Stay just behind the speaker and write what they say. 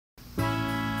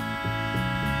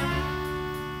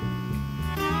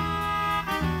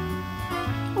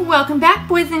Welcome back,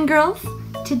 boys and girls.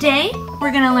 Today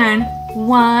we're going to learn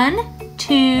 1,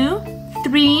 2,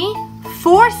 3,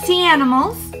 4 sea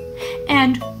animals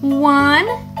and 1,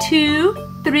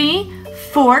 2, 3,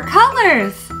 4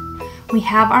 colors. We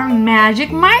have our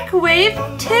magic microwave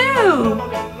too.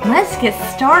 Let's get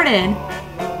started.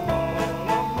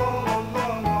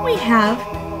 We have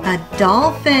a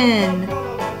dolphin.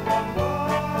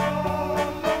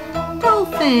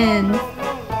 Dolphin.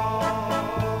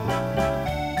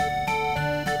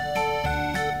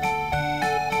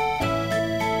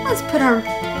 Let's put our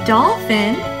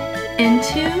dolphin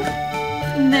into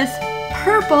this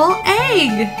purple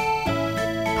egg.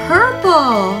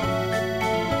 Purple.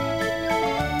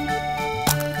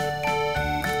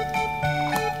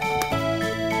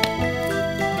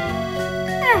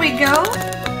 There we go.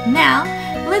 Now,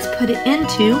 let's put it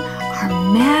into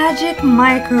our magic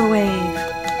microwave.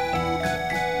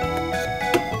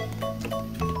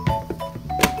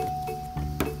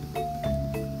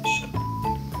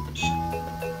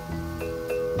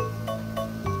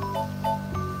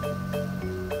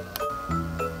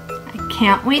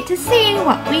 Can't wait to see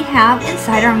what we have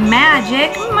inside our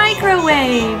magic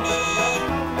microwave.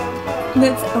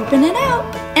 Let's open it out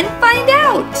and find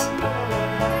out.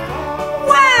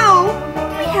 Wow,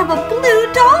 we have a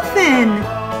blue dolphin.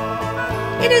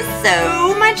 It is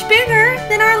so much bigger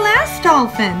than our last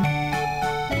dolphin.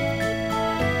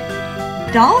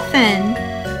 Dolphin.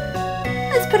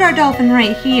 Let's put our dolphin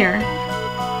right here.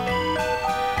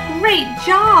 Great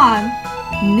job.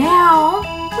 Now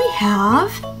we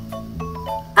have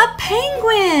a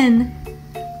penguin.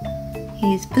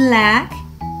 He's black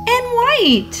and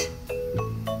white.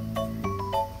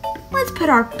 Let's put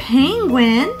our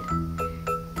penguin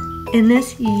in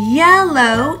this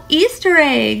yellow Easter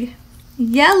egg.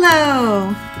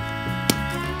 Yellow.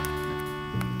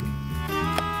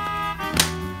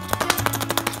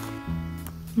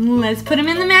 Let's put him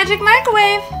in the magic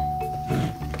microwave.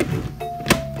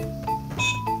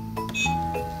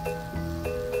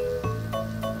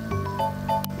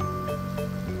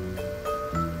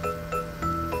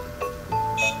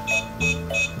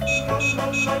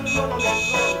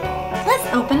 Let's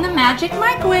open the magic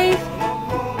microwave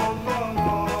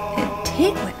and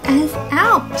take what is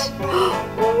out.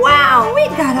 Wow, we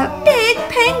got a big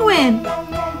penguin.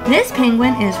 This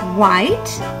penguin is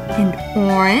white and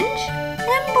orange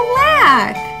and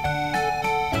black.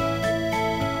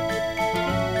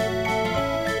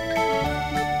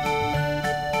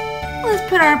 Let's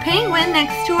put our penguin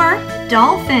next to our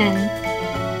dolphin.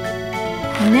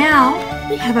 Now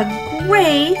we have a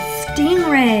gray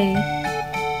stingray.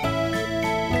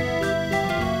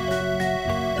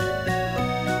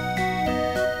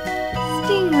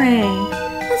 Stingray.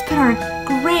 Let's put our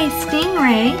gray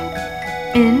stingray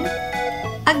in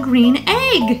a green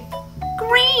egg.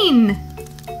 Green.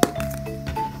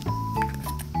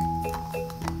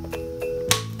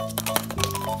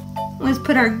 Let's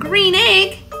put our green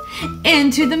egg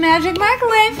into the magic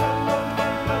microwave.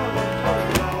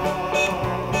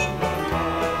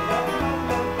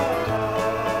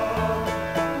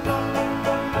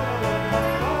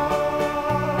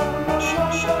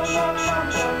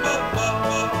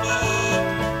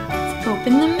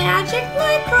 Open the magic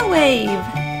microwave.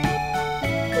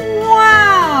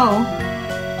 Wow!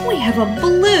 We have a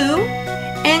blue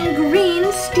and green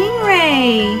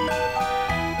stingray.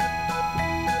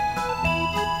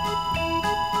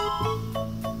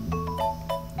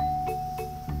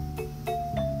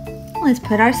 Let's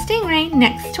put our stingray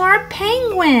next to our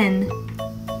penguin.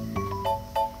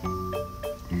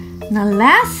 And the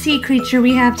last sea creature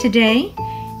we have today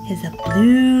is a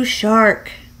blue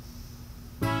shark.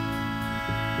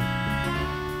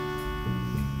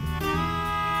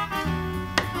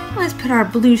 Let's put our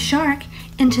blue shark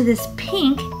into this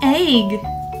pink egg.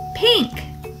 Pink.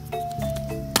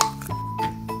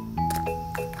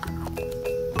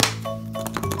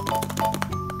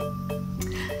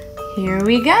 Here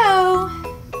we go.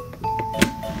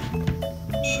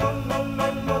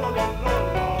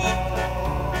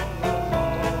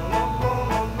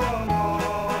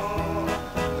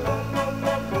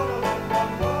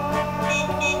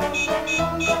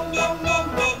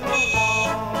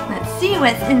 See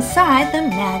what's inside the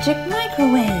magic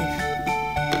microwave.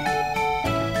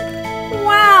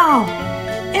 Wow!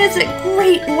 It's a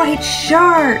great white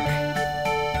shark.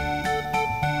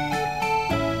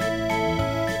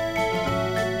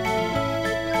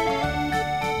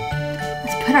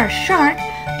 Let's put our shark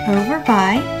over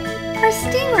by our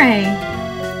stingray.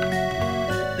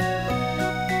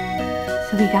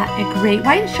 So we got a great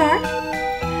white shark,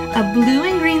 a blue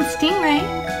and green stingray,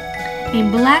 a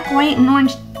black, white, and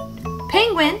orange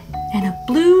penguin, and a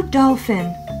blue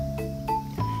dolphin.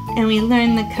 And we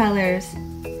learned the colors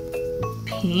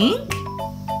pink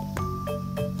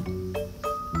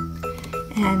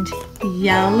and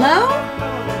yellow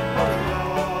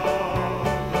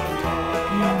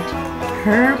and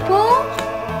purple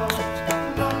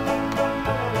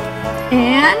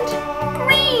and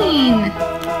green.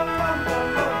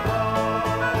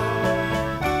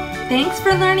 Thanks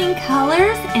for learning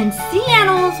colors and sea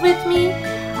animals with me.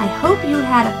 I hope you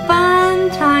had a fun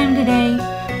time today.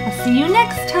 I'll see you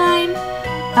next time.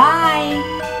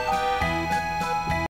 Bye.